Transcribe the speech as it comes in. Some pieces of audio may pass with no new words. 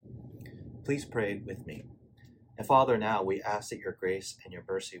Please pray with me. And Father, now we ask that your grace and your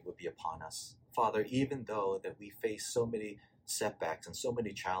mercy would be upon us. Father, even though that we face so many setbacks and so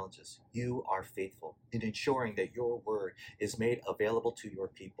many challenges, you are faithful in ensuring that your word is made available to your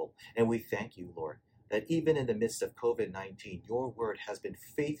people. And we thank you, Lord, that even in the midst of COVID-19, your word has been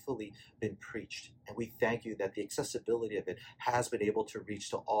faithfully been preached. And we thank you that the accessibility of it has been able to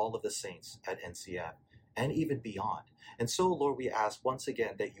reach to all of the saints at NCF and even beyond. And so, Lord, we ask once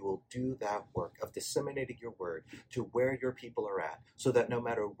again that you will do that work of disseminating your word to where your people are at, so that no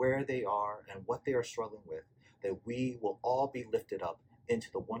matter where they are and what they are struggling with, that we will all be lifted up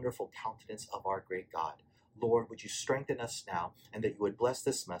into the wonderful countenance of our great God. Lord, would you strengthen us now, and that you would bless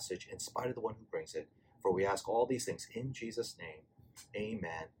this message in spite of the one who brings it. For we ask all these things in Jesus' name.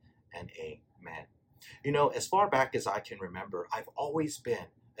 Amen and amen. You know, as far back as I can remember, I've always been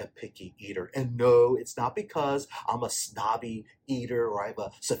a picky eater. And no, it's not because I'm a snobby eater or I have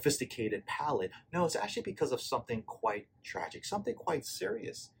a sophisticated palate. No, it's actually because of something quite tragic, something quite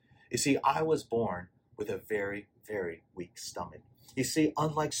serious. You see, I was born with a very, very weak stomach. You see,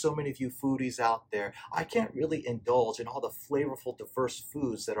 unlike so many of you foodies out there, I can't really indulge in all the flavorful, diverse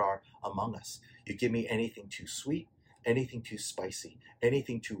foods that are among us. You give me anything too sweet, anything too spicy,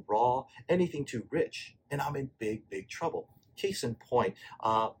 anything too raw, anything too rich, and I'm in big, big trouble. Case in point,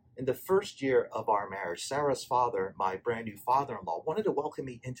 in the first year of our marriage, Sarah's father, my brand new father-in-law, wanted to welcome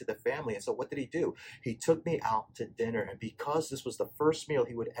me into the family. And so what did he do? He took me out to dinner. And because this was the first meal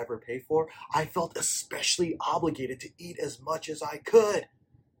he would ever pay for, I felt especially obligated to eat as much as I could.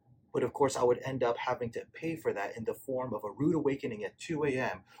 But of course, I would end up having to pay for that in the form of a rude awakening at 2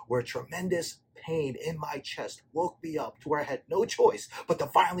 a.m., where tremendous pain in my chest woke me up to where I had no choice but to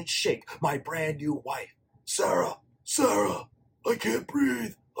finally shake my brand new wife. Sarah, I can't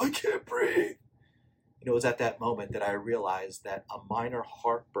breathe. I can't breathe. It was at that moment that I realized that a minor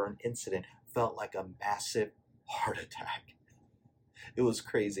heartburn incident felt like a massive heart attack. It was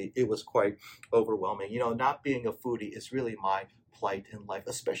crazy. It was quite overwhelming. Not being a foodie is really my plight in life,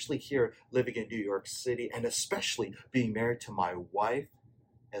 especially here living in New York City, and especially being married to my wife,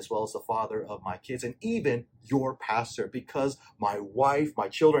 as well as the father of my kids, and even your pastor, because my wife, my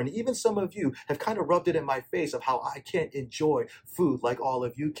children, and even some of you have kind of rubbed it in my face of how I can't enjoy food like all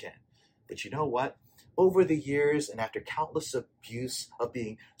of you can. But you know what? Over the years, and after countless abuse of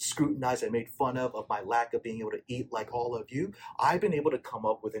being scrutinized and made fun of my lack of being able to eat like all of you, I've been able to come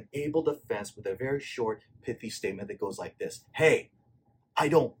up with an able defense with a very short, pithy statement that goes like this. Hey, I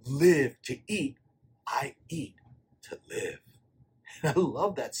don't live to eat, I eat to live. I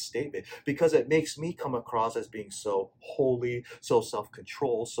love that statement because it makes me come across as being so holy, so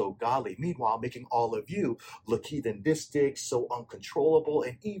self-controlled, so godly. Meanwhile, making all of you look heathenistic, so uncontrollable,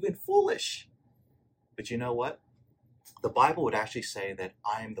 and even foolish. But you know what? The Bible would actually say that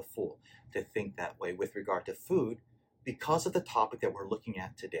I am the fool to think that way with regard to food because of the topic that we're looking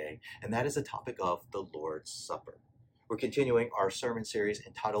at today, and that is the topic of the Lord's Supper. We're continuing our sermon series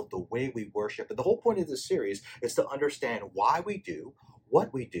entitled The Way We Worship. And the whole point of this series is to understand why we do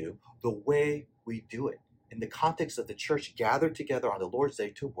what we do, the way we do it, in the context of the church gathered together on the Lord's Day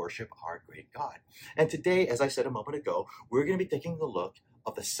to worship our great God. And today, as I said a moment ago, we're going to be taking a look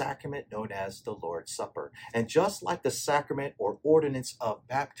of the sacrament known as the Lord's Supper. And just like the sacrament or ordinance of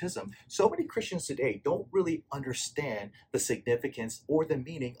baptism, so many Christians today don't really understand the significance or the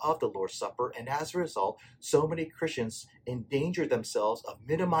meaning of the Lord's Supper. And as a result, so many Christians endanger themselves of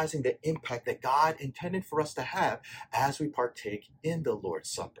minimizing the impact that God intended for us to have as we partake in the Lord's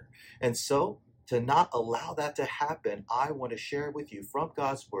Supper. And so, to not allow that to happen, I want to share with you from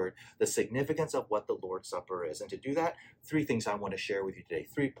God's Word the significance of what the Lord's Supper is. And to do that, 3 things I want to share with you today.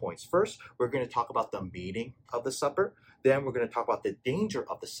 3 points. First, we're going to talk about the meaning of the supper. Then we're going to talk about the danger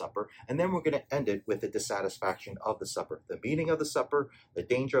of the supper. And then we're going to end it with the dissatisfaction of the supper. The meaning of the supper, the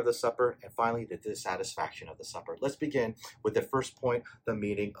danger of the supper, and finally, the dissatisfaction of the supper. Let's begin with the first point, the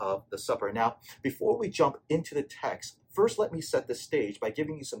meaning of the supper. Now, before we jump into the text, first, let me set the stage by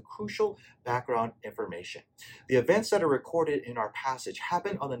giving you some crucial background information. The events that are recorded in our passage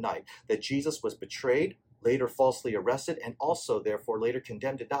happened on the night that Jesus was betrayed, later falsely arrested, and also, therefore, later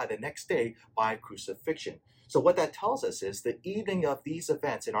condemned to die the next day by crucifixion. So what that tells us is the evening of these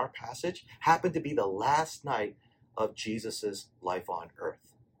events in our passage happened to be the last night of Jesus' life on earth.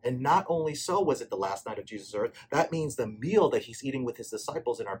 And not only so was it the last night of Jesus' earth, that means the meal that he's eating with his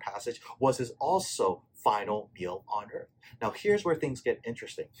disciples in our passage was his also final meal on earth. Now, here's where things get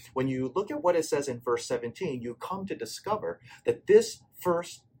interesting. When you look at what it says in verse 17, you come to discover that this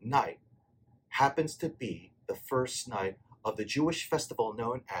first night happens to be the first night of the Jewish festival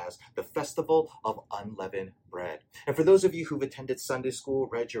known as the Festival of Unleavened Bread. And for those of you who've attended Sunday school,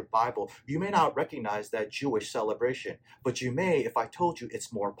 read your Bible, you may not recognize that Jewish celebration, but you may if I told you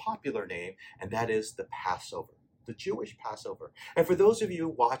its more popular name, and that is the Passover. The Jewish Passover. And for those of you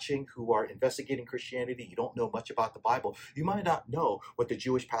watching who are investigating Christianity, you don't know much about the Bible, you might not know what the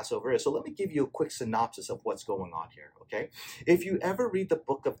Jewish Passover is. So let me give you a quick synopsis of what's going on here, okay? If you ever read the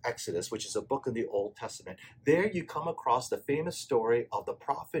book of Exodus, which is a book in the Old Testament, there you come across the famous story of the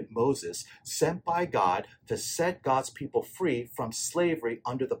prophet Moses sent by God to set God's people free from slavery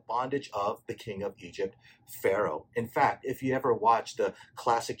under the bondage of the king of Egypt, Pharaoh. In fact, if you ever watched the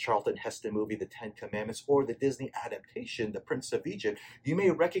classic Charlton Heston movie, The Ten Commandments, or the Disney adaptation, The Prince of Egypt, you may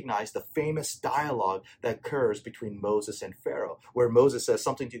recognize the famous dialogue that occurs between Moses and Pharaoh, where Moses says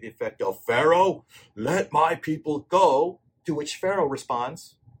something to the effect of, "Pharaoh, let my people go," to which Pharaoh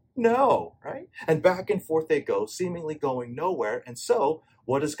responds, "No," right? And back and forth they go, seemingly going nowhere. And so,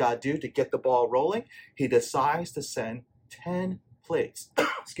 what does God do to get the ball rolling? He decides to send 10 plagues,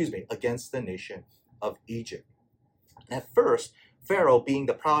 against the nation of Egypt. At first, Pharaoh, being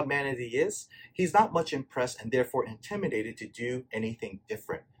the proud man that he is, he's not much impressed and therefore intimidated to do anything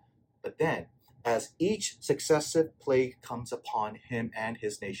different. But then, as each successive plague comes upon him and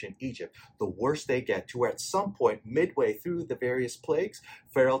his nation, Egypt, the worse they get, to where at some point, midway through the various plagues,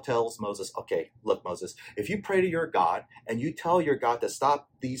 Pharaoh tells Moses, "Okay, look, Moses, if you pray to your God and you tell your God to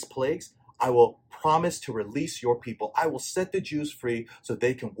stop these plagues, I will promise to release your people. I will set the Jews free so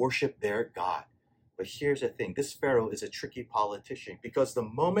they can worship their God." But here's the thing, this Pharaoh is a tricky politician, because the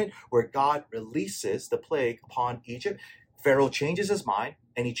moment where God releases the plague upon Egypt, Pharaoh changes his mind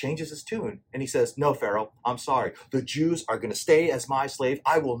and he changes his tune and he says, "No, Pharaoh, I'm sorry. The Jews are going to stay as my slave.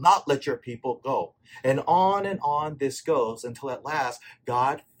 I will not let your people go." And on this goes until at last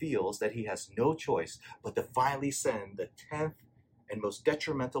God feels that he has no choice but to finally send the 10th and most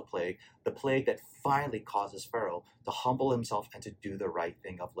detrimental plague, the plague that finally causes Pharaoh to humble himself and to do the right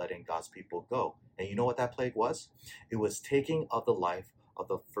thing of letting God's people go. And you know what that plague was? It was taking of the life of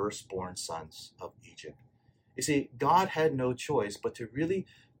the firstborn sons of Egypt. You see, God had no choice but to really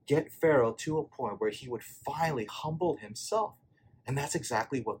get Pharaoh to a point where he would finally humble himself. And that's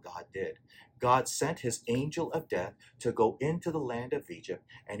exactly what God did. God sent his angel of death to go into the land of Egypt,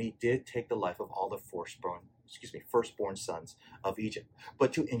 and he did take the life of all the firstborn sons of Egypt.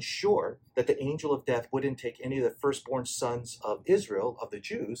 But to ensure that the angel of death wouldn't take any of the firstborn sons of Israel, of the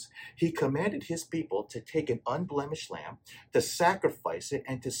Jews, he commanded his people to take an unblemished lamb, to sacrifice it,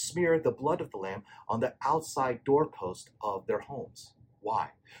 and to smear the blood of the lamb on the outside doorpost of their homes.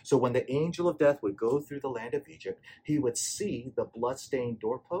 Why? So when the angel of death would go through the land of Egypt, he would see the blood-stained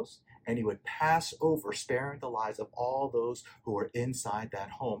doorpost, and he would pass over, sparing the lives of all those who were inside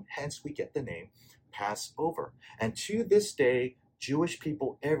that home. Hence, we get the name Passover. And to this day, Jewish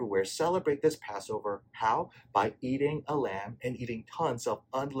people everywhere celebrate this Passover. How? By eating a lamb and eating tons of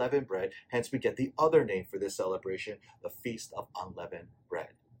unleavened bread. Hence, we get the other name for this celebration, the Feast of Unleavened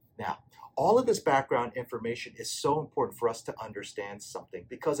Bread. Now, all of this background information is so important for us to understand something,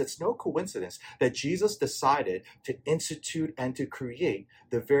 because it's no coincidence that Jesus decided to institute and to create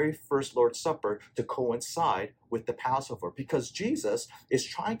the very first Lord's Supper to coincide with the Passover, because Jesus is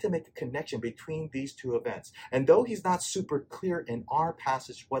trying to make a connection between these two events. And though he's not super clear in our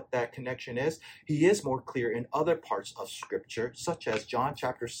passage what that connection is, he is more clear in other parts of Scripture, such as John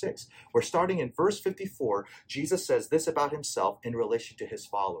chapter 6, where starting in verse 54, Jesus says this about himself in relation to his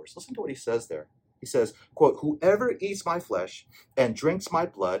followers. Listen to what he says there. He says, quote, "Whoever eats my flesh and drinks my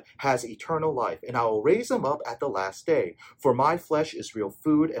blood has eternal life, and I will raise him up at the last day. For my flesh is real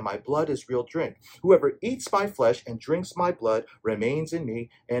food, and my blood is real drink. Whoever eats my flesh and drinks my blood remains in me,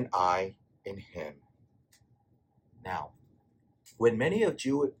 and I in him." Now, when many of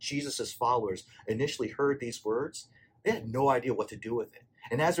Jesus' followers initially heard these words, they had no idea what to do with it.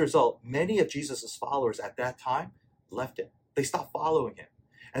 And as a result, many of Jesus' followers at that time left him. They stopped following him.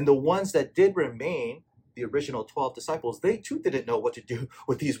 And the ones that did remain, the original 12 disciples, they too didn't know what to do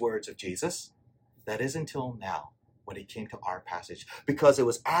with these words of Jesus. That is until now, when it came to our passage. Because it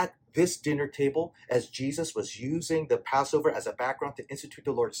was at this dinner table, as Jesus was using the Passover as a background to institute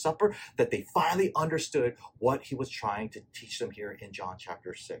the Lord's Supper, that they finally understood what he was trying to teach them here in John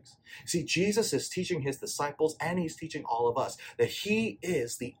chapter 6. See, Jesus is teaching his disciples, and he's teaching all of us, that he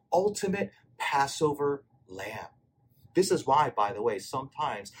is the ultimate Passover lamb. This is why, by the way,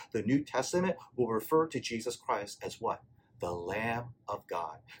 sometimes the New Testament will refer to Jesus Christ as what? The Lamb of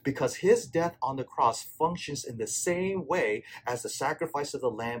God. Because his death on the cross functions in the same way as the sacrifice of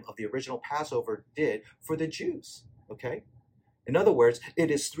the lamb of the original Passover did for the Jews. Okay? In other words, it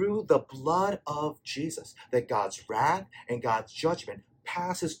is through the blood of Jesus that God's wrath and God's judgment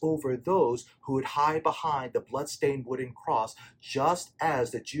passes over those who would hide behind the bloodstained wooden cross, just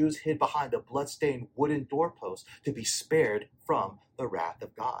as the Jews hid behind the bloodstained wooden doorpost to be spared from the wrath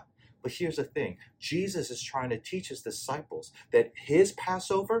of God. But here's the thing, Jesus is trying to teach his disciples that his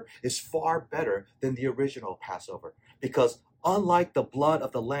Passover is far better than the original Passover, because unlike the blood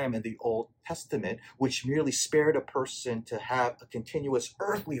of the lamb in the Old Testament, which merely spared a person to have a continuous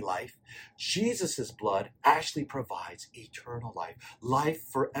earthly life, Jesus' blood actually provides eternal life, life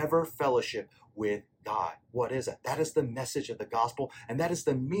forever fellowship with God. What is it? That is the message of the gospel, and that is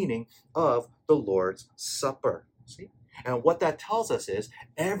the meaning of the Lord's Supper. See? And what that tells us is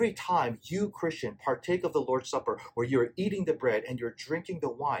every time you, Christian, partake of the Lord's Supper, where you're eating the bread and you're drinking the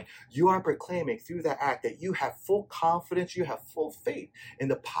wine, you are proclaiming through that act that you have full confidence, you have full faith in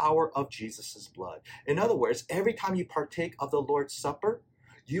the power of Jesus' blood. In other words, every time you partake of the Lord's Supper,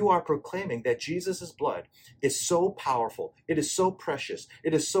 you are proclaiming that Jesus' blood is so powerful, it is so precious,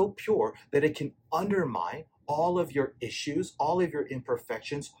 it is so pure that it can undermine all of your issues, all of your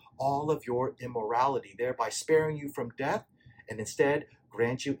imperfections, all of your immorality, thereby sparing you from death and instead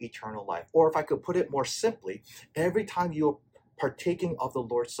grant you eternal life. Or if I could put it more simply, every time you're partaking of the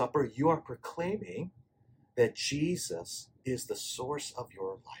Lord's Supper, you are proclaiming that Jesus is the source of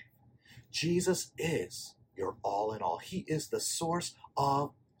your life. Jesus is your all in all. He is the source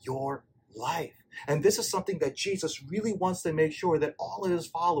of your life. And this is something that Jesus really wants to make sure that all of his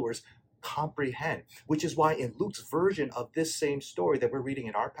followers comprehend, which is why in Luke's version of this same story that we're reading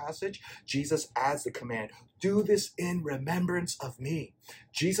in our passage, Jesus adds the command, do this in remembrance of me.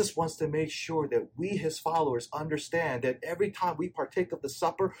 Jesus wants to make sure that we, his followers, understand that every time we partake of the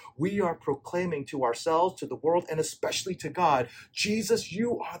supper, we are proclaiming to ourselves, to the world, and especially to God, Jesus,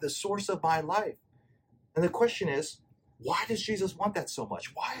 you are the source of my life. And the question is, why does Jesus want that so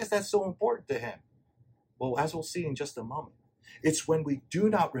much? Why is that so important to him? Well, as we'll see in just a moment, it's when we do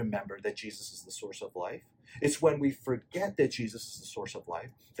not remember that Jesus is the source of life. It's when we forget that Jesus is the source of life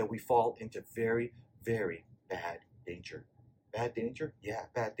that we fall into very, very bad danger. Bad danger? Yeah,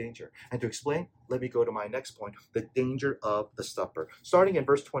 bad danger. And to explain, let me go to my next point, the danger of the supper. Starting in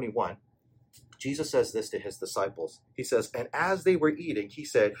verse 21, Jesus says this to his disciples. He says, and as they were eating, he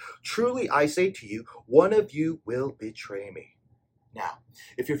said, truly I say to you, one of you will betray me. Now,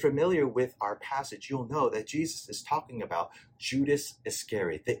 if you're familiar with our passage, you'll know that Jesus is talking about Judas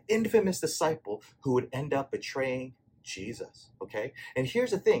Iscariot, the infamous disciple who would end up betraying Jesus, okay? And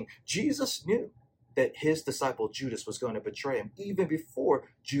here's the thing, Jesus knew that his disciple Judas was going to betray him even before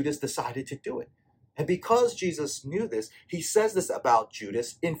Judas decided to do it. And because Jesus knew this, he says this about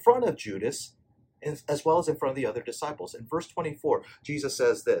Judas in front of Judas, as well as in front of the other disciples. In verse 24, Jesus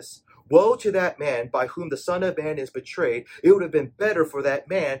says this, woe to that man by whom the Son of Man is betrayed. It would have been better for that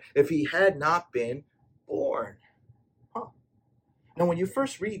man if he had not been born. Now, when you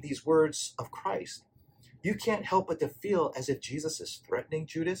first read these words of Christ, you can't help but to feel as if Jesus is threatening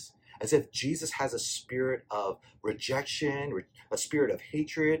Judas, as if Jesus has a spirit of rejection, a spirit of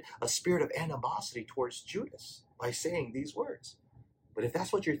hatred, a spirit of animosity towards Judas by saying these words. But if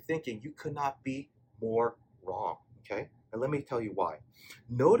that's what you're thinking, you could not be more wrong, okay? And let me tell you why.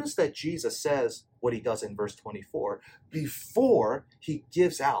 Notice that Jesus says what he does in verse 24 before he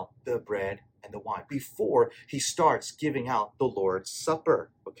gives out the bread and the wine, before he starts giving out the Lord's Supper,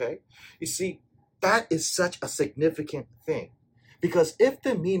 okay? You see, that is such a significant thing. Because if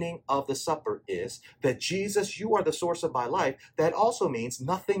the meaning of the supper is that Jesus, you are the source of my life, that also means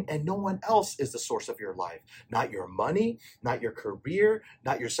nothing and no one else is the source of your life. Not your money, not your career,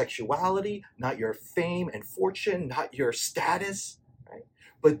 not your sexuality, not your fame and fortune, not your status, right?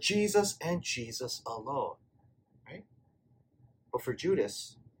 But Jesus and Jesus alone, right? But for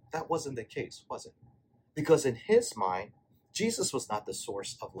Judas, that wasn't the case, was it? Because in his mind, Jesus was not the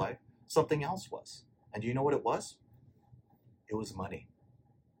source of life. Something else was. And do you know what it was? It was money.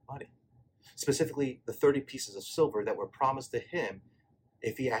 Money. Specifically, the 30 pieces of silver that were promised to him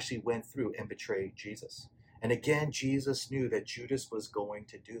if he actually went through and betrayed Jesus. And again, Jesus knew that Judas was going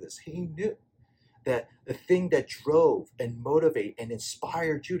to do this. He knew that the thing that drove and motivated and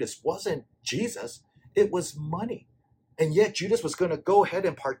inspired Judas wasn't Jesus, it was money. And yet Judas was going to go ahead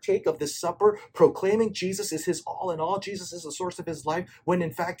and partake of this supper, proclaiming Jesus is his all in all, Jesus is the source of his life, when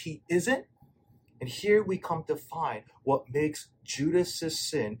in fact he isn't. And here we come to find what makes Judas's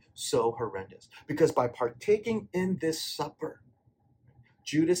sin so horrendous. Because by partaking in this supper,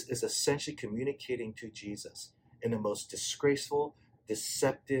 Judas is essentially communicating to Jesus in the most disgraceful,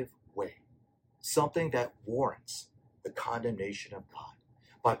 deceptive way. Something that warrants the condemnation of God.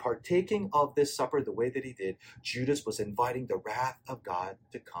 By partaking of this supper the way that he did, Judas was inviting the wrath of God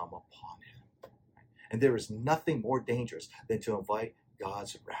to come upon him. And there is nothing more dangerous than to invite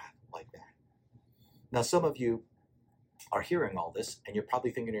God's wrath like that. Now, some of you are hearing all this, and you're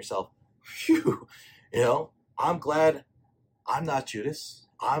probably thinking to yourself, phew, I'm glad I'm not Judas.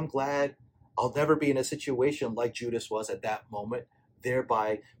 I'm glad I'll never be in a situation like Judas was at that moment,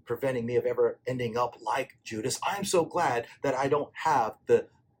 thereby preventing me of ever ending up like Judas. I'm so glad that I don't have the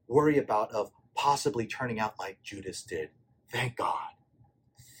worry about of possibly turning out like Judas did. Thank God.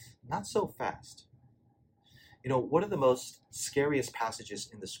 Not so fast. One of the most scariest passages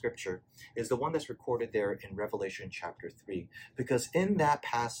in the scripture is the one that's recorded there in Revelation chapter 3. Because in that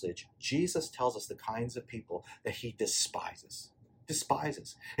passage, Jesus tells us the kinds of people that he despises.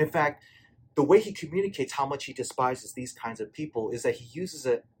 In fact, the way he communicates how much he despises these kinds of people is that he uses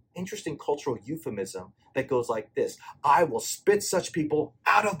an interesting cultural euphemism that goes like this: I will spit such people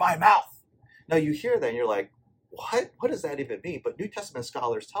out of my mouth. Now you hear that and you're like, what does that even mean? But New Testament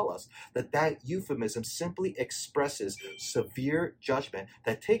scholars tell us that euphemism simply expresses severe judgment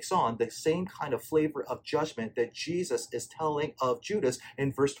that takes on the same kind of flavor of judgment that Jesus is telling of Judas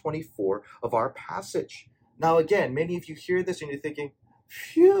in verse 24 of our passage. Now again, many of you hear this and you're thinking,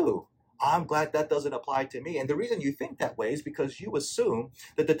 phew, I'm glad that doesn't apply to me. And the reason you think that way is because you assume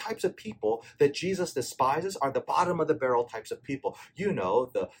that the types of people that Jesus despises are the bottom of the barrel types of people.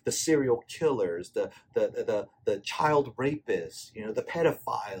 The serial killers, the child rapists, the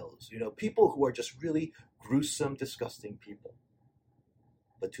pedophiles, people who are just really gruesome, disgusting people.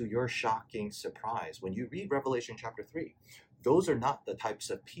 But to your shocking surprise, when you read Revelation chapter 3, those are not the types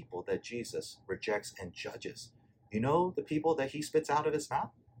of people that Jesus rejects and judges. The people that he spits out of his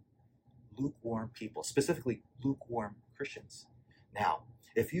mouth? Lukewarm people, specifically lukewarm Christians. Now,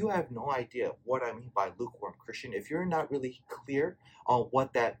 if you have no idea what I mean by lukewarm Christian, if you're not really clear on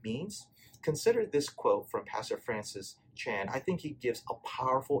what that means, consider this quote from Pastor Francis Chan. I think he gives a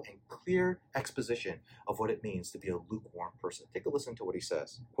powerful and clear exposition of what it means to be a lukewarm person. Take a listen to what he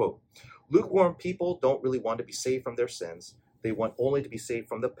says. Quote, lukewarm people don't really want to be saved from their sins. They want only to be saved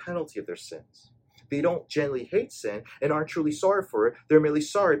from the penalty of their sins. They don't genuinely hate sin and aren't truly sorry for it. They're merely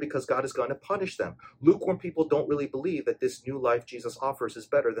sorry because God is going to punish them. Lukewarm people don't really believe that this new life Jesus offers is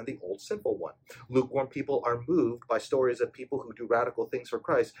better than the old sinful one. Lukewarm people are moved by stories of people who do radical things for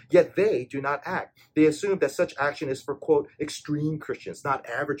Christ, yet they do not act. They assume that such action is for, quote, extreme Christians, not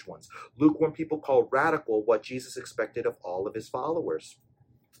average ones. Lukewarm people call radical what Jesus expected of all of his followers.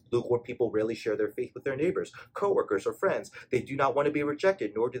 Lukewarm people rarely share their faith with their neighbors, coworkers, or friends. They do not want to be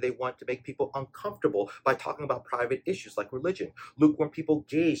rejected, nor do they want to make people uncomfortable by talking about private issues like religion. Lukewarm people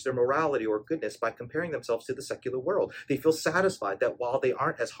gauge their morality or goodness by comparing themselves to the secular world. They feel satisfied that while they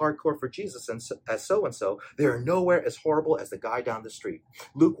aren't as hardcore for Jesus as so-and-so, they are nowhere as horrible as the guy down the street.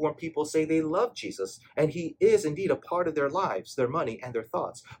 Lukewarm people say they love Jesus, and he is indeed a part of their lives, their money, and their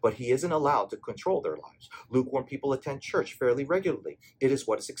thoughts, but he isn't allowed to control their lives. Lukewarm people attend church fairly regularly. It is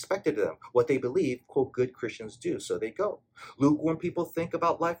what is expected of them, what they believe, quote, good Christians do, so they go. Lukewarm people think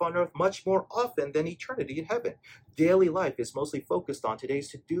about life on earth much more often than eternity in heaven. Daily life is mostly focused on today's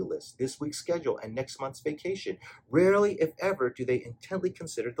to-do list, this week's schedule, and next month's vacation. Rarely, if ever, do they intently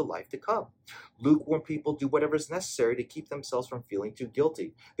consider the life to come. Lukewarm people do whatever is necessary to keep themselves from feeling too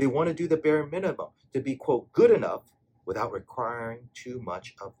guilty. They want to do the bare minimum to be, quote, good enough without requiring too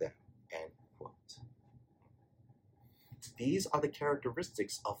much of them, end quote. These are the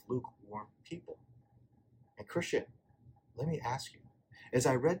characteristics of lukewarm people. And Christian, let me ask you, as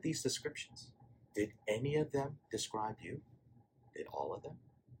I read these descriptions, did any of them describe you? Did all of them?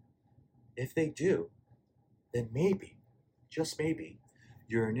 If they do, then maybe, just maybe,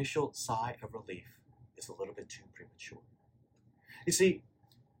 your initial sigh of relief is a little bit too premature. You see,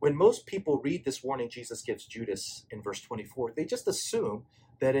 when most people read this warning Jesus gives Judas in verse 24, they just assume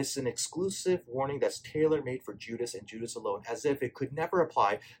that it's an exclusive warning that's tailor-made for Judas and Judas alone, as if it could never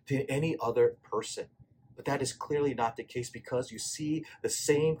apply to any other person. But that is clearly not the case, because you see the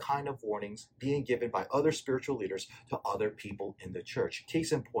same kind of warnings being given by other spiritual leaders to other people in the church.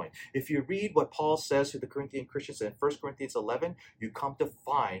 Case in point, if you read what Paul says to the Corinthian Christians in 1 Corinthians 11, you come to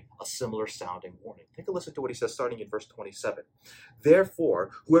find a similar sounding warning. Take a listen to what he says starting in verse 27. Therefore,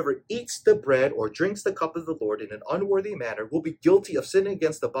 whoever eats the bread or drinks the cup of the Lord in an unworthy manner will be guilty of sinning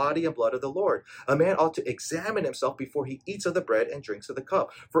against the body and blood of the Lord. A man ought to examine himself before he eats of the bread and drinks of the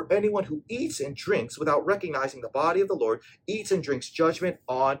cup. For anyone who eats and drinks without recognizing the body of the Lord eats and drinks judgment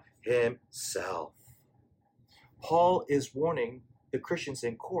on himself. Paul is warning the Christians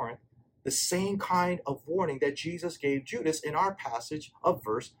in Corinth the same kind of warning that Jesus gave Judas in our passage of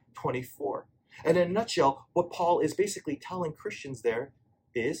verse 24. And in a nutshell, what Paul is basically telling Christians there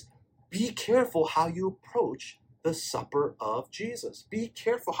is be careful how you approach the supper of Jesus. Be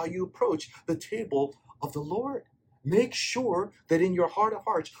careful how you approach the table of the Lord. Make sure that in your heart of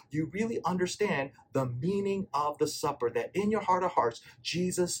hearts, you really understand the meaning of the supper, that in your heart of hearts,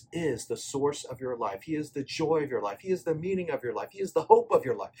 Jesus is the source of your life. He is the joy of your life. He is the meaning of your life. He is the hope of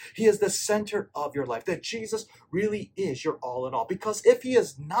your life. He is the center of your life, that Jesus really is your all in all. Because if he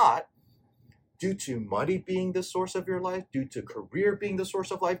is not, due to money being the source of your life, due to career being the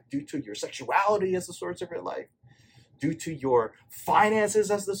source of life, due to your sexuality as the source of your life, due to your finances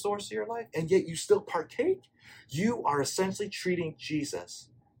as the source of your life, and yet you still partake, you are essentially treating Jesus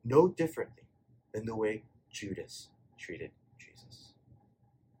no differently than the way Judas treated Jesus.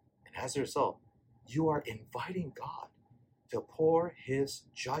 And as a result, you are inviting God to pour his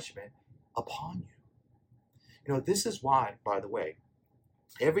judgment upon you. This is why, by the way,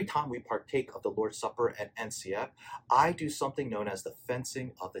 every time we partake of the Lord's Supper at NCF, I do something known as the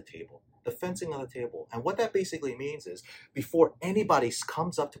fencing of the table. The fencing of the table. And what that basically means is before anybody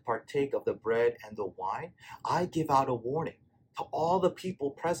comes up to partake of the bread and the wine, I give out a warning to all the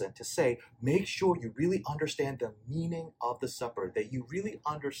people present to say, make sure you really understand the meaning of the supper, that you really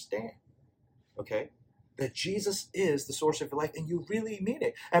understand, okay, that Jesus is the source of your life and you really mean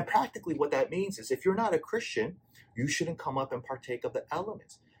it. And practically what that means is if you're not a Christian, you shouldn't come up and partake of the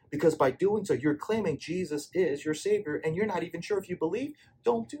elements. Because by doing so, you're claiming Jesus is your Savior and you're not even sure if you believe.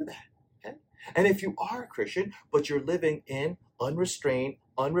 Don't do that. Okay? And if you are a Christian, but you're living in unrestrained,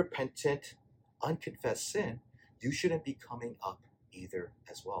 unrepentant, unconfessed sin, you shouldn't be coming up either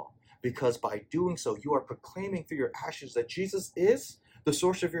as well. Because by doing so, you are proclaiming through your actions that Jesus is the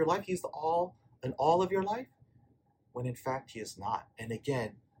source of your life. He's the all in all of your life, when in fact he is not. And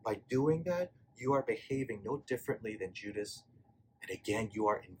again, by doing that, you are behaving no differently than Judas. And again, you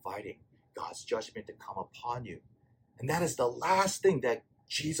are inviting God's judgment to come upon you. And that is the last thing that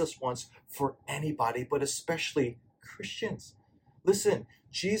Jesus wants for anybody, but especially Christians. Listen,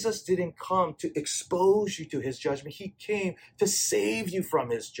 Jesus didn't come to expose you to his judgment. He came to save you from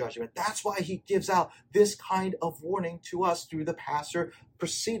his judgment. That's why he gives out this kind of warning to us through the pastor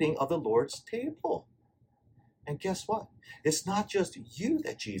proceeding of the Lord's table. And guess what? It's not just you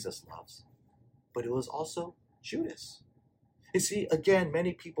that Jesus loves, but it was also Judas. You see, again,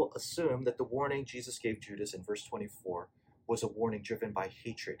 many people assume that the warning Jesus gave Judas in verse 24 was a warning driven by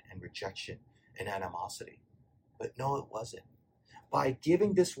hatred and rejection and animosity. But no, it wasn't. By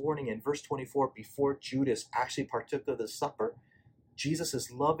giving this warning in verse 24 before Judas actually partook of the supper, Jesus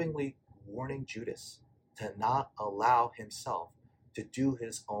is lovingly warning Judas to not allow himself to do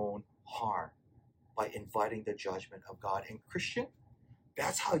his own harm by inviting the judgment of God. And Christian,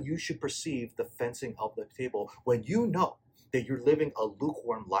 that's how you should perceive the fencing of the table. When you know that you're living a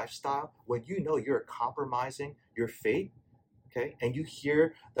lukewarm lifestyle, when you know you're compromising your faith, okay, and you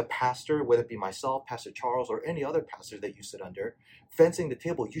hear the pastor, whether it be myself, Pastor Charles, or any other pastor that you sit under, fencing the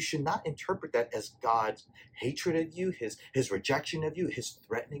table, you should not interpret that as God's hatred of you, his rejection of you, his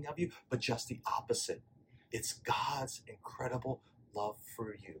threatening of you, but just the opposite. It's God's incredible love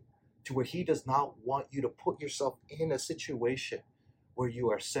for you, to where he does not want you to put yourself in a situation where you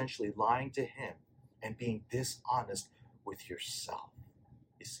are essentially lying to him and being dishonest with yourself.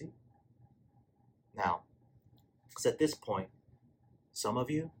 You see? Now, because at this point, some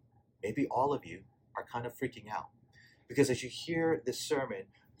of you, maybe all of you, are kind of freaking out. Because as you hear this sermon,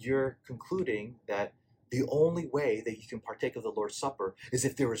 you're concluding that the only way that you can partake of the Lord's Supper is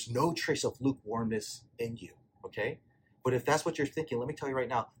if there is no trace of lukewarmness in you, okay? But if that's what you're thinking, let me tell you right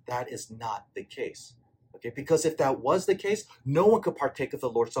now, that is not the case, okay? Because if that was the case, no one could partake of the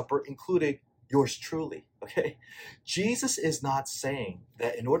Lord's Supper, including yours truly, okay? Jesus is not saying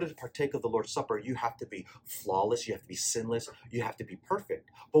that in order to partake of the Lord's Supper, you have to be flawless, you have to be sinless, you have to be perfect.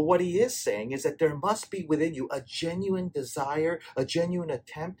 But what he is saying is that there must be within you a genuine desire, a genuine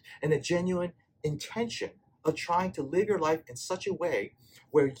attempt, and a genuine intention of trying to live your life in such a way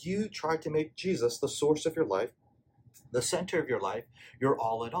where you try to make Jesus the source of your life, the center of your life, your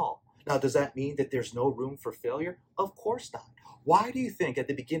all in all. Now, does that mean that there's no room for failure? Of course not. Why do you think at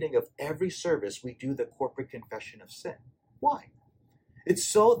the beginning of every service we do the corporate confession of sin? Why? It's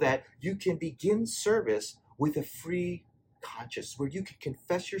so that you can begin service with a free conscience, where you can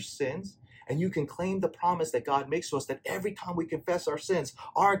confess your sins and you can claim the promise that God makes to us that every time we confess our sins,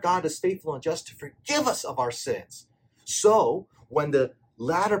 our God is faithful and just to forgive us of our sins. So when the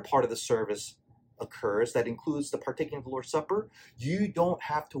latter part of the service occurs, that includes the partaking of the Lord's Supper, you don't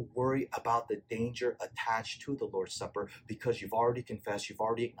have to worry about the danger attached to the Lord's Supper, because you've already confessed, you've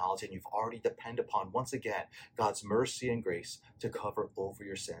already acknowledged, and you've already depended upon, once again, God's mercy and grace to cover over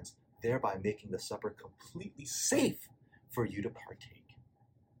your sins, thereby making the supper completely safe for you to partake.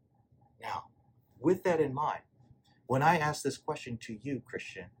 with that in mind, when I ask this question to you,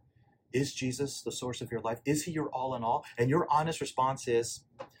 Christian, is Jesus the source of your life? Is he your all in all? And your honest response is,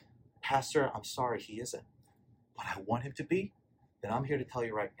 Pastor, I'm sorry, he isn't. But I want him to be. Then I'm here to tell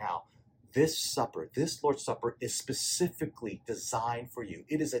you right now, this supper, this Lord's Supper, is specifically designed for you.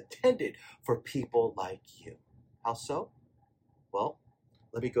 It is intended for people like you. How so? Well,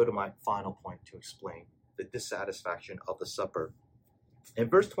 let me go to my final point to explain the dissatisfaction of the supper. In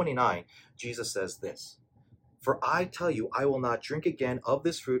verse 29, Jesus says this, "For I tell you, I will not drink again of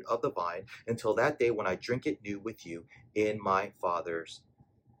this fruit of the vine until that day when I drink it new with you in my Father's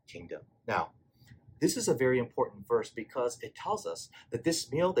kingdom." Now, this is a very important verse because it tells us that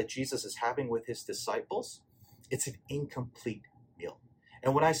this meal that Jesus is having with his disciples, it's an incomplete meal.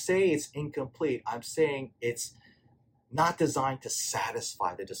 And when I say it's incomplete, I'm saying it's not designed to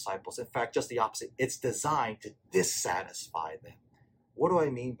satisfy the disciples. In fact, just the opposite. It's designed to dissatisfy them. What do I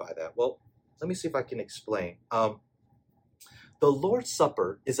mean by that? Well, let me see if I can explain. The Lord's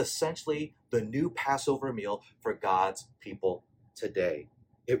Supper is essentially the new Passover meal for God's people today.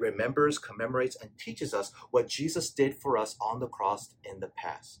 It remembers, commemorates, and teaches us what Jesus did for us on the cross in the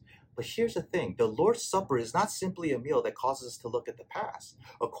past. But here's the thing. The Lord's Supper is not simply a meal that causes us to look at the past.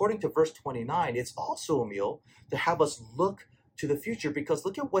 According to verse 29, it's also a meal to have us look to the future, because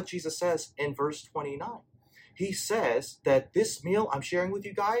look at what Jesus says in verse 29. He says that this meal I'm sharing with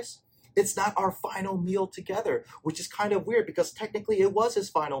you guys, it's not our final meal together, which is kind of weird because technically it was his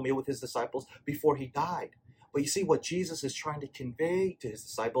final meal with his disciples before he died. But you see, what Jesus is trying to convey to his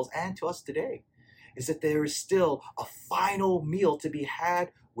disciples and to us today is that there is still a final meal to be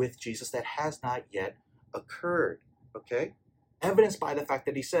had with Jesus that has not yet occurred, okay? Evidenced by the fact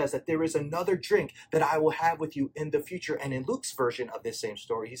that he says that there is another drink that I will have with you in the future. And in Luke's version of this same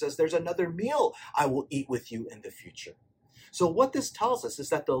story, he says there's another meal I will eat with you in the future. So what this tells us is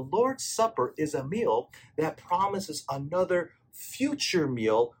that the Lord's Supper is a meal that promises another future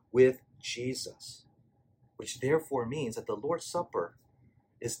meal with Jesus, which therefore means that the Lord's Supper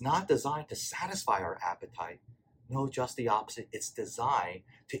is not designed to satisfy our appetite. No, just the opposite. It's designed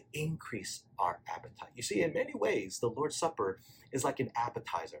to increase our appetite. You see, in many ways, the Lord's Supper is like an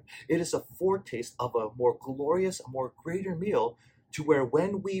appetizer. It is a foretaste of a more glorious, a more greater meal, to where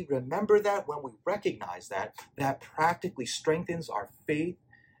when we remember that, when we recognize that, that practically strengthens our faith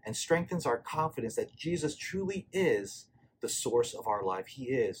and strengthens our confidence that Jesus truly is the source of our life. He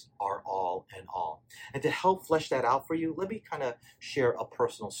is our all and all. And to help flesh that out for you, let me kind of share a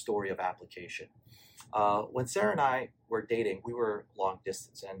personal story of application. When Sarah and I were dating, we were long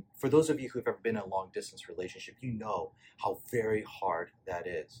distance. And for those of you who've ever been in a long distance relationship, you know how very hard that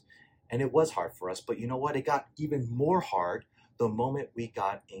is. And it was hard for us, but you know what? It got even more hard the moment we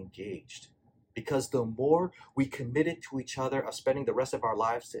got engaged. Because the more we committed to each other of spending the rest of our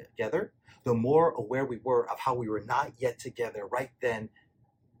lives together, the more aware we were of how we were not yet together right then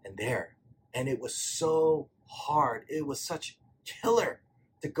and there. And it was so hard. It was such killer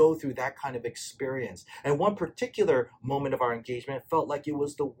to go through that kind of experience. And one particular moment of our engagement felt like it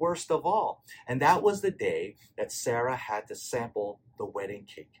was the worst of all. And that was the day that Sarah had to sample the wedding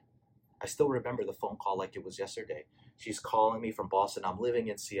cake. I still remember the phone call like it was yesterday. She's calling me from Boston. I'm living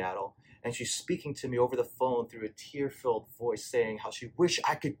in Seattle. And she's speaking to me over the phone through a tear-filled voice saying how she wished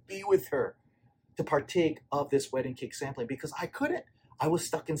I could be with her to partake of this wedding cake sampling because I couldn't. I was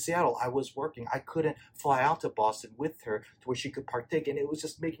stuck in Seattle. I was working. I couldn't fly out to Boston with her to where she could partake. And it was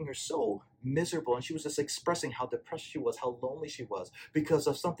just making her so miserable. And she was just expressing how depressed she was, how lonely she was because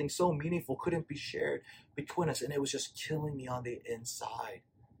of something so meaningful couldn't be shared between us. And it was just killing me on the inside,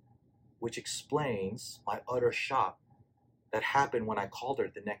 which explains my utter shock that happened when I called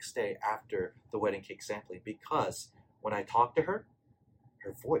her the next day after the wedding cake sampling, because when I talked to her,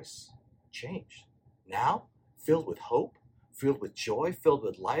 her voice changed. Now, filled with hope, filled with joy, filled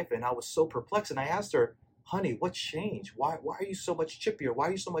with life, and I was so perplexed. And I asked her, honey, what changed? Why are you so much chippier? Why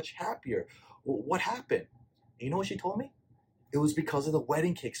are you so much happier? What happened? And you know what she told me? It was because of the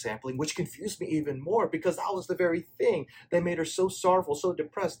wedding cake sampling, which confused me even more because that was the very thing that made her so sorrowful, so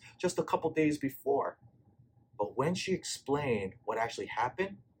depressed just a couple days before. But when she explained what actually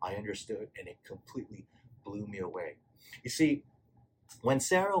happened, I understood, and it completely blew me away. You see, when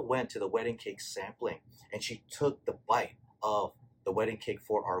Sarah went to the wedding cake sampling and she took the bite of the wedding cake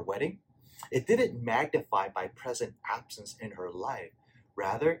for our wedding, it didn't magnify my present absence in her life.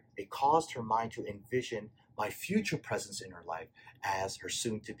 Rather, it caused her mind to envision my future presence in her life as her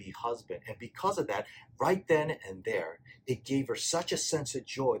soon-to-be husband. And because of that, right then and there, it gave her such a sense of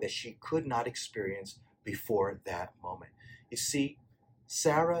joy that she could not experience before that moment. You see,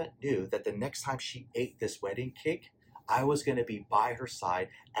 Sarah knew that the next time she ate this wedding cake, I was going to be by her side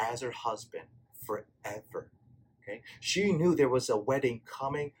as her husband forever. Okay? She knew there was a wedding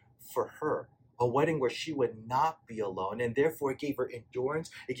coming for her, a wedding where she would not be alone, and therefore it gave her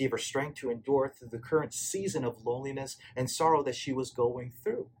endurance, it gave her strength to endure through the current season of loneliness and sorrow that she was going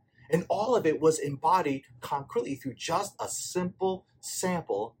through. And all of it was embodied concretely through just a simple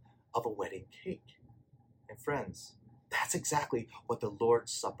sample of a wedding cake. And friends, that's exactly what the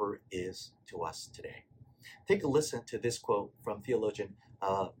Lord's Supper is to us today. Take a listen to this quote from theologian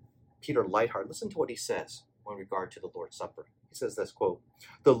Peter Leithart. Listen to what he says in regard to the Lord's Supper. He says this, quote,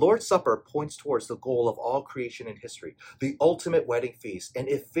 "The Lord's Supper points towards the goal of all creation and history, the ultimate wedding feast, and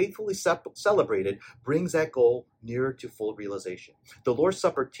if faithfully celebrated, brings that goal nearer to full realization. The Lord's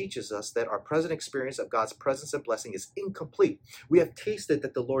Supper teaches us that our present experience of God's presence and blessing is incomplete. We have tasted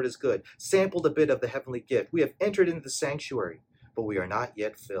that the Lord is good, sampled a bit of the heavenly gift. We have entered into the sanctuary, but we are not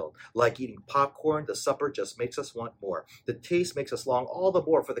yet filled. Like eating popcorn, the supper just makes us want more. The taste makes us long all the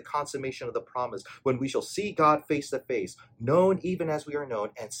more for the consummation of the promise, when we shall see God face to face, known even as we are known,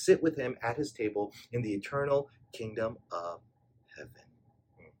 and sit with him at his table in the eternal kingdom of heaven."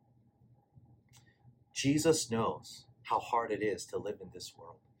 Jesus knows how hard it is to live in this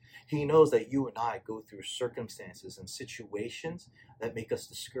world. He knows that you and I go through circumstances and situations that make us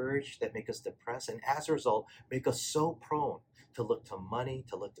discouraged, that make us depressed, and as a result, make us so prone to look to money,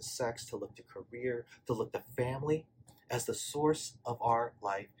 to look to sex, to look to career, to look to family as the source of our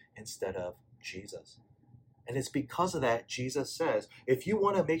life instead of Jesus. And it's because of that, Jesus says, if you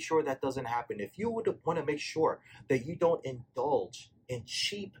want to make sure that doesn't happen, if you would want to make sure that you don't indulge in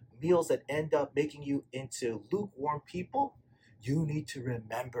cheap meals that end up making you into lukewarm people, you need to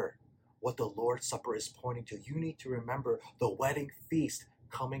remember what the Lord's Supper is pointing to. You need to remember the wedding feast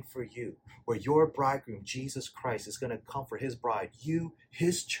coming for you, where your bridegroom, Jesus Christ, is going to come for his bride, you,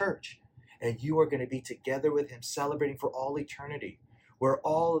 his church, and you are going to be together with him, celebrating for all eternity, where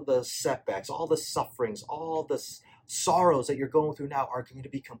all of the setbacks, all the sufferings, all the sorrows that you're going through now are going to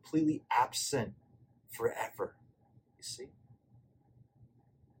be completely absent forever. You see?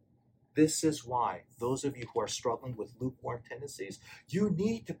 This is why those of you who are struggling with lukewarm tendencies, you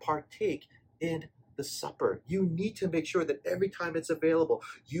need to partake in the supper. You need to make sure that every time it's available,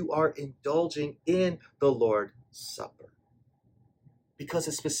 you are indulging in the Lord's Supper, because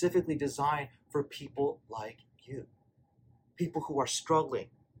it's specifically designed for people like you, people who are struggling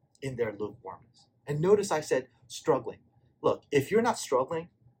in their lukewarmness. And notice I said struggling. Look, if you're not struggling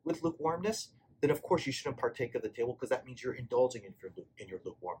with lukewarmness, then of course you shouldn't partake of the table, because that means you're indulging in your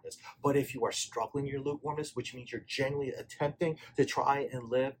lukewarmness. But if you are struggling in your lukewarmness, which means you're genuinely attempting to try and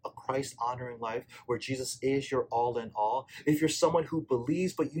live a Christ-honoring life where Jesus is your all in all, if you're someone who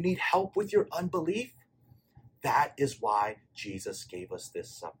believes but you need help with your unbelief, that is why Jesus gave us this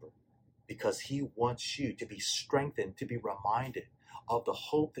supper, because he wants you to be strengthened, to be reminded of the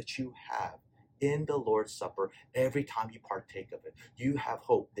hope that you have in the Lord's Supper. Every time you partake of it, you have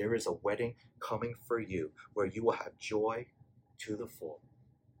hope. There is a wedding coming for you where you will have joy to the full,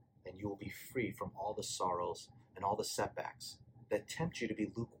 and you will be free from all the sorrows and all the setbacks that tempt you to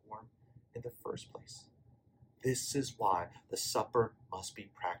be lukewarm in the first place. This is why the supper must be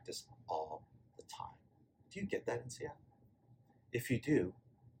practiced all the time. Do you get that, NCF? If you do,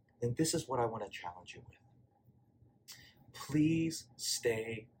 then this is what I want to challenge you with. Please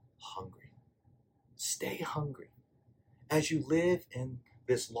stay hungry. Stay hungry. As you live in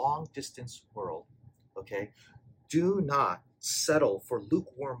this long distance world, okay, do not settle for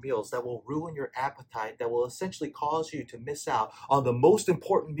lukewarm meals that will ruin your appetite, that will essentially cause you to miss out on the most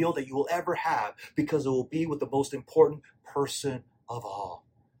important meal that you will ever have, because it will be with the most important person of all.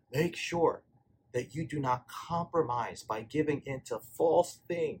 Make sure that you do not compromise by giving into false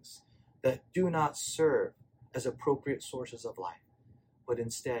things that do not serve as appropriate sources of life, but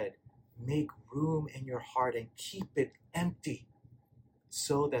instead make room in your heart and keep it empty,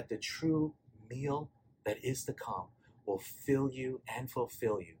 so that the true meal that is to come will fill you and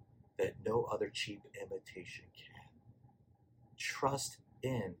fulfill you that no other cheap imitation can. Trust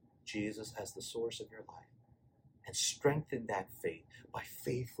in Jesus as the source of your life, and strengthen that faith by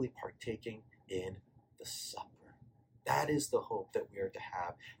faithfully partaking in the supper. That is the hope that we are to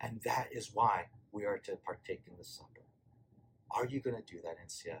have, and that is why we are to partake in the supper. Are you going to do that,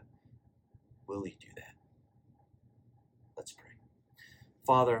 NCF? Will you do that? Let's pray.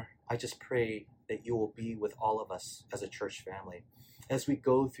 Father, I just pray that you will be with all of us as a church family as we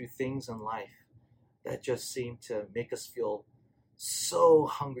go through things in life that just seem to make us feel so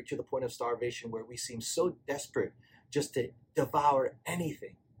hungry to the point of starvation, where we seem so desperate just to devour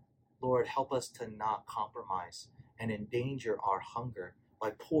anything. Lord, help us to not compromise and endanger our hunger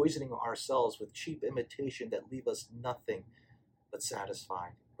by poisoning ourselves with cheap imitation that leave us nothing but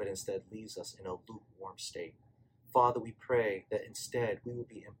satisfied, but instead leaves us in a lukewarm state. Father, we pray that instead we will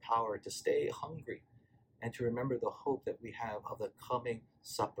be empowered to stay hungry and to remember the hope that we have of the coming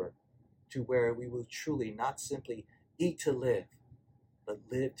supper, to where we will truly not simply eat to live, but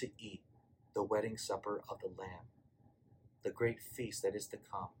live to eat the wedding supper of the Lamb, the great feast that is to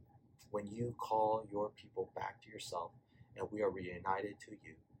come when you call your people back to yourself and we are reunited to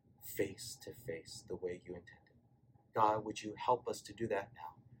you face to face the way you intended. God, would you help us to do that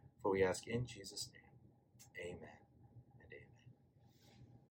now? For we ask in Jesus' name, amen.